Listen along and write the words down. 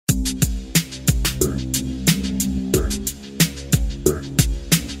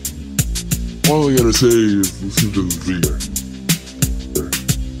All I gotta say is listen to the beat.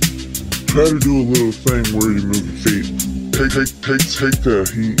 Try to do a little thing where you move your feet. Take the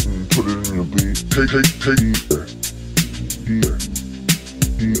heat and put it in your beat. Take heat.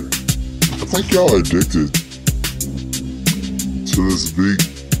 I think y'all addicted to this beat.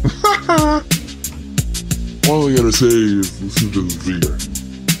 All I gotta say is listen to the beat.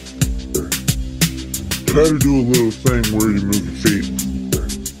 Try to do a little thing where you move your feet.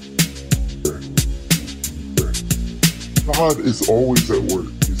 God is always at work.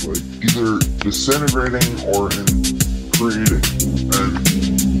 He's like either disintegrating or in creating. And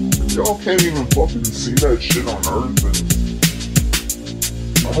if y'all can't even fucking see that shit on Earth, then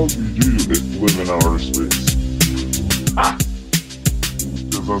I hope you do live in outer space.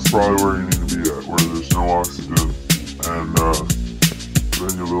 Because that's probably where you need to be at, where there's no oxygen. And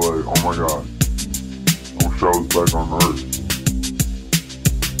then you'll be like, oh my god, I wish I was back on Earth.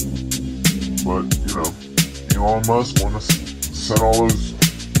 But, you know, Elon Musk want to send all those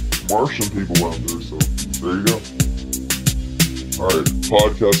Martian people out there, so there you go. Alright,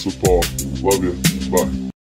 podcast with Paul. Love you. Bye.